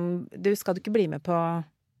 Ikke liksom, skal du ikke bli med på...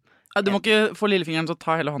 Ja, du må ikke få lillefingeren til å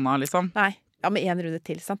ta hele hånda, liksom. Nei, med 1 runde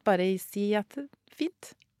til, sant? Bare si at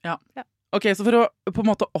fint. Ja. Ok, så for å på en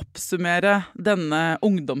måte oppsummere denne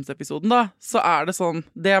ungdomsepisoden da, så det sånn,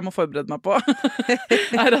 det jeg må forberede meg på,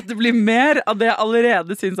 at det blir mer av det jeg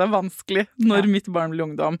allerede synes vanskelig når mitt barn blir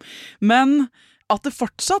ungdom. Men at det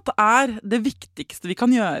fortsatt det viktigste vi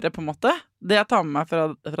kan gjøre, på en måte, det jeg tar med meg fra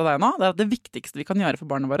deg nå, det at det viktigste vi kan gjøre for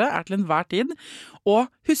barna våre til enhver tid, å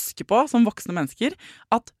huske på, som voksne mennesker,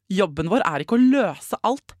 at jobben vår ikke å løse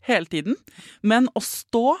alt hele tiden, men å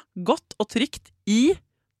stå godt og trygt i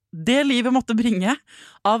det livet måtte bringe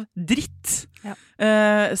av dritt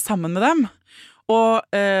sammen med dem, og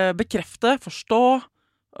bekrefte, forstå,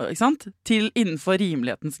 ikke sant? Til innenfor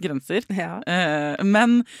rimelighetens grenser. Ja.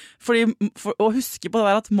 Men for å huske på det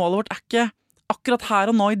der at målet vårt ikke akkurat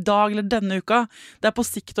her og nå i dag eller denne uka, det på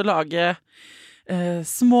sikt å lage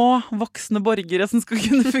små, voksne borgere som skal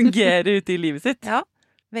kunne fungere ute i livet sitt. Ja,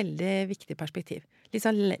 veldig viktig perspektiv. Litt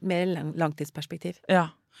sånn mer langtidsperspektiv. Ja.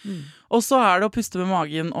 Og så det å puste med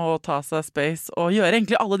magen og ta seg space og gjøre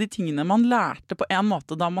egentlig alle de tingene man lærte på en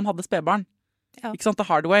måte da man hadde spedbarn. Ja. Ikke sant, the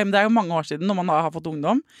hard way, men det jo mange år siden når man har fått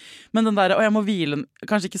ungdom. Men den der, jeg må hvile,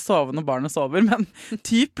 kanskje ikke sove når barnet sover, men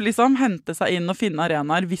typ liksom hente seg inn og finne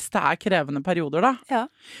arenaer hvis det krevende perioder da. Ja.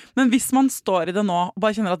 Men hvis man står i det nå og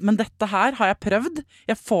bare kjenner at, men dette her har jeg prøvd,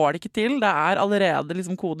 jeg får det ikke til, det allerede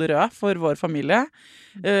liksom kode rød for vår familie.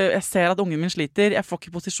 Jeg ser at ungen min sliter, jeg får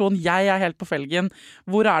ikke posisjon, jeg helt på felgen.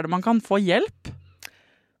 Hvor det man kan få hjelp?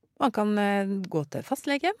 Man kan gå til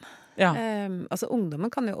fastlegen. Ja. Altså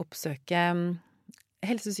ungdommen kan jo oppsøke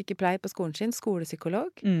helsesykepleier på skolen sin,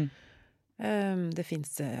 skolepsykolog. Det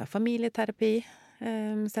finnes familieterapi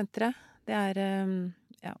sentre.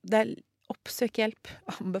 Det oppsøk hjelp,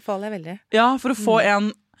 anbefaler jeg veldig. Ja, for å få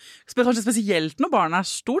kanskje spesielt når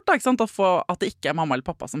barnet stort, da, ikke sant? At det ikke mamma eller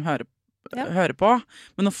pappa som hører på,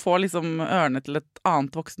 men å få liksom ørene til et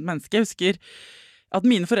annet voksent menneske. Jeg husker at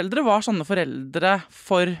mine foreldre var sånne foreldre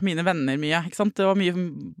for mine venner mye, ikke sant? Det var mye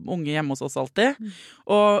unge hjemme hos oss alltid.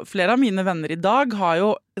 Og flere av mine venner i dag har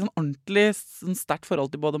jo et sånn ordentlig sånn sterkt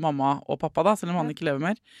forhold til både mamma og pappa da, selv om han ikke lever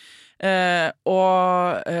mer.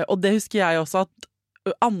 Og det husker jeg også at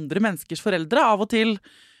andre menneskers foreldre av og til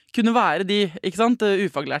kunne være de, ikke sant,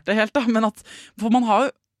 ufaglærte helt da, men for man har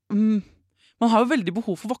jo veldig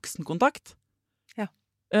behov for voksenkontakt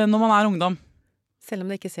når man ungdom. Selv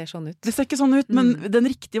om det ikke ser sånn ut. Det ser ikke sånn ut, men den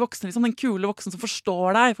riktige voksne, liksom, den kule voksne som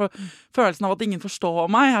forstår deg, for følelsen av at ingen forstår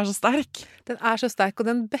meg, så sterk. Den så sterk, og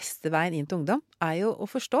den beste veien inn til ungdom jo å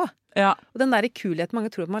forstå. Ja. Og den der kulhet,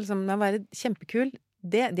 mange tror at man liksom, må være kjempekul,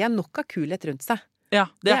 det nok av kulhet rundt seg.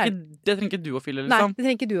 Ja, det trenger ikke du å fylle, liksom. Nei, det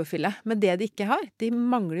trenger ikke du å fylle, men det de ikke har, de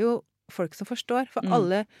mangler jo folk som forstår, for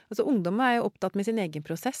alle, altså ungdommen jo opptatt med sin egen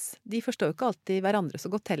prosess. De forstår jo ikke alltid hverandre så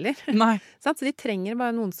godt heller. Nei. Så de trenger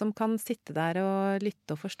bare noen som kan sitte der og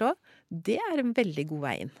lytte og forstå. Det en veldig god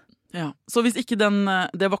vei inn. Ja, så hvis ikke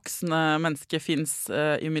det voksne mennesket finnes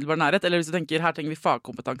i umiddelbar nærhet, eller hvis du tenker, her trenger vi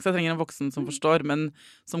fagkompetanse, jeg trenger en voksen som forstår, men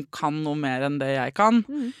som kan noe mer enn det jeg kan,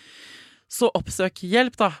 Så oppsøk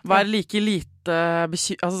hjelp da. Vær like lite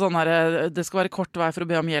altså sånn her, det skal være kort vei for å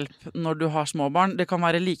be om hjelp når du har små barn. Det kan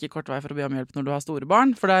være like kort vei for å be om hjelp når du har store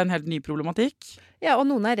barn, for det er en helt ny problematikk. Ja, og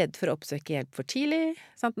noen er redd for å oppsøke hjelp for tidlig.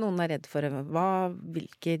 Sant? Noen er redd for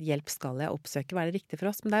hvilken hjelp skal jeg oppsøke, hva er det riktig for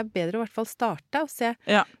oss? Men det er bedre å i hvert fall starte og se.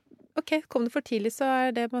 Ja. Ok, kom det for tidlig, så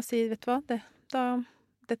er det med å si, vet du hva,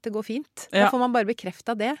 dette går fint. Da får man bare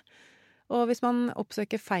bekreftet det. Og hvis man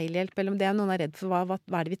oppsøker feilhjelp, eller om det er noen er redd for hva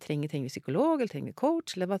er det vi trenger? Trenger vi psykolog, eller trenger vi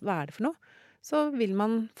coach, eller hva er det for noe? Så vil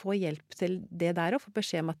man få hjelp til det der og få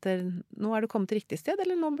beskjed om at nå er du kommet til riktig sted,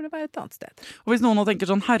 eller nå bør det være et annet sted. Og hvis noen nå tenker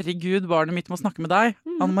sånn, herregud, barnet mitt må snakke med deg,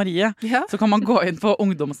 Anne Marie, så kan man gå inn på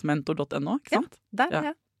ungdomsmentor.no, ikke sant? Ja,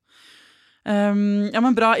 der, ja,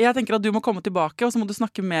 men bra. Jeg tenker at du må komme tilbake, og så må du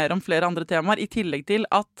snakke mer om flere andre temaer, i tillegg til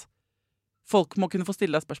at folk må kunne få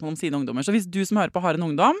stille deg spørsmål om sine ungdommer. Så hvis du som hører på har en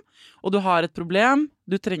ungdom, og du har et problem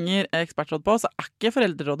du trenger ekspertråd på, så er ikke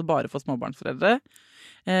foreldrerådet bare for småbarnsforeldre.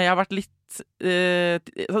 Jeg har vært litt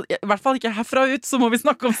i hvert fall ikke herfra ut, så må vi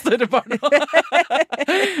snakke om større barn.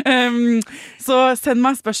 Så send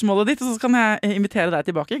meg spørsmålet ditt, og så kan jeg invitere deg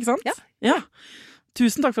tilbake, ikke sant? Ja.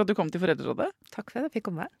 Tusen takk for at du kom til Foreldrerådet. Takk for at jeg fikk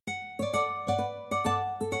komme her.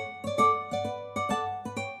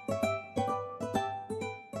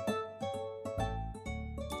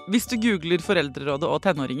 Hvis du googler Foreldrerådet og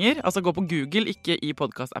tenåringer, altså gå på Google, ikke i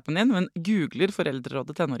podcast-appen din, men googler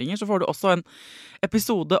Foreldrerådet tenåringer, så får du også en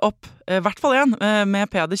episode opp, i hvert fall en,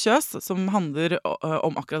 med Peder Kjøs, som handler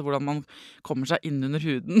om akkurat hvordan man kommer seg inn under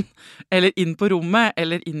huden, eller inn på rommet,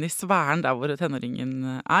 eller inn i sfæren der hvor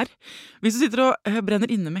tenåringen er. Hvis du sitter og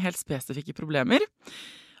brenner inne med helt spesifikke problemer,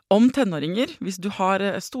 om tenåringer, hvis du har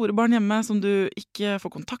store barn hjemme som du ikke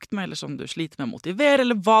får kontakt med, eller som du sliter med å motivere,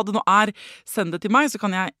 eller hva det nå er, send det til meg, så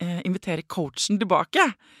kan jeg invitere coachen tilbake.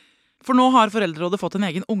 For nå har Foreldrerådet fått en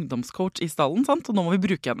egen ungdomscoach i stallen, sant? Og nå må vi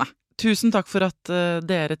bruke henne. Tusen takk for at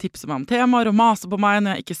dere tipser meg om temaer og maser på meg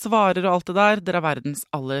når jeg ikke svarer og alt det der. Dere er verdens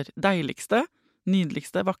aller deiligste,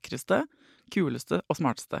 nydeligste, vakreste, kuleste og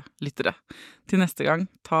smarteste lyttere. Til neste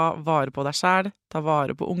gang, ta vare på deg selv, ta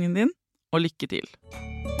vare på ungen din, og lykke til.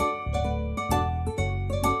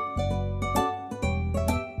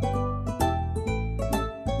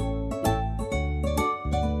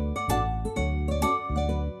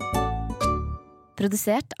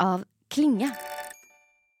 Produsert av Klinge.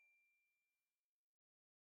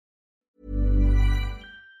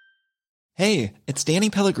 Hey, it's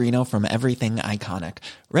Danny Pellegrino from Everything Iconic.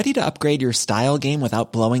 Ready to upgrade your style game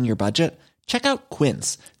without blowing your budget? Check out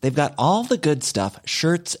Quince. They've got all the good stuff,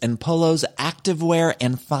 shirts and polos, activewear,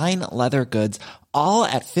 and fine leather goods, all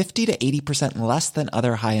at 50 to 80% less than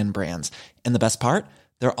other high-end brands. And the best part?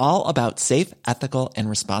 They're all about safe, ethical, and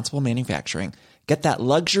responsible manufacturing. Get that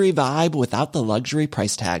luxury vibe without the luxury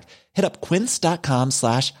price tag. Hit up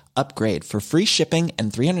quince.com/upgrade for free shipping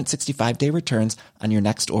and 365-day returns on your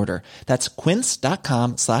next order. That's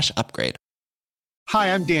quince.com/upgrade.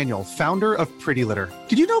 Hi, I'm Daniel, founder of Pretty Litter.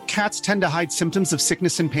 Did you know cats tend to hide symptoms of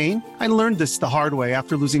sickness and pain? I learned this the hard way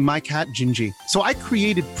after losing my cat, Gingy. So I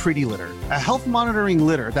created Pretty Litter, a health monitoring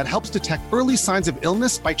litter that helps detect early signs of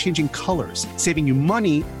illness by changing colors, saving you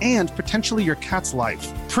money and potentially your cat's life.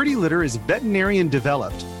 Pretty Litter is veterinarian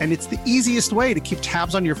developed, and it's the easiest way to keep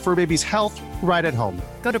tabs on your fur baby's health right at home.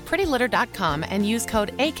 Go to prettylitter.com and use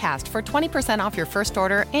code ACAST for 20% off your first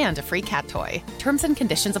order and a free cat toy. Terms and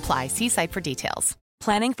conditions apply. See site for details.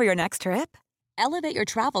 Planning for your next trip? Elevate your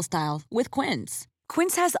travel style with Quince.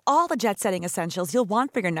 Quince has all the jet-setting essentials you'll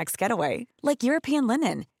want for your next getaway, like European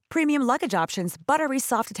linen, premium luggage options, buttery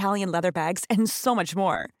soft Italian leather bags, and so much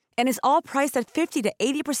more. And is all priced at 50 to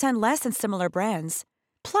 80% less than similar brands.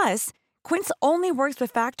 Plus, Quince only works with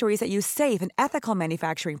factories that use safe and ethical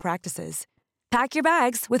manufacturing practices. Pack your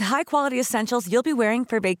bags with high-quality essentials you'll be wearing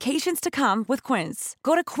for vacations to come with Quince.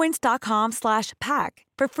 Go to quince.com/pack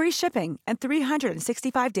for free shipping and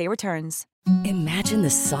 365-day returns. Imagine the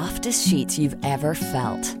softest sheets you've ever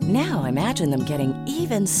felt. Now imagine them getting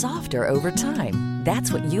even softer over time.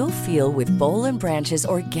 That's what you'll feel with Boll & Branch's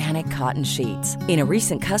organic cotton sheets. In a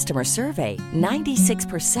recent customer survey,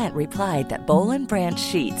 96% replied that Boll & Branch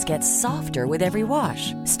sheets get softer with every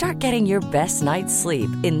wash. Start getting your best night's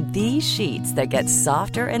sleep in these sheets that get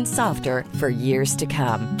softer and softer for years to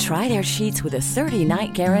come. Try their sheets with a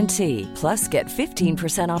 30-night guarantee. Plus, get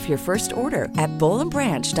 15% off your first order at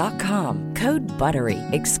bollandbranch.com. Code BUTTERY.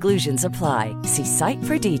 Exclusions apply. See site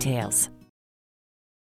for details.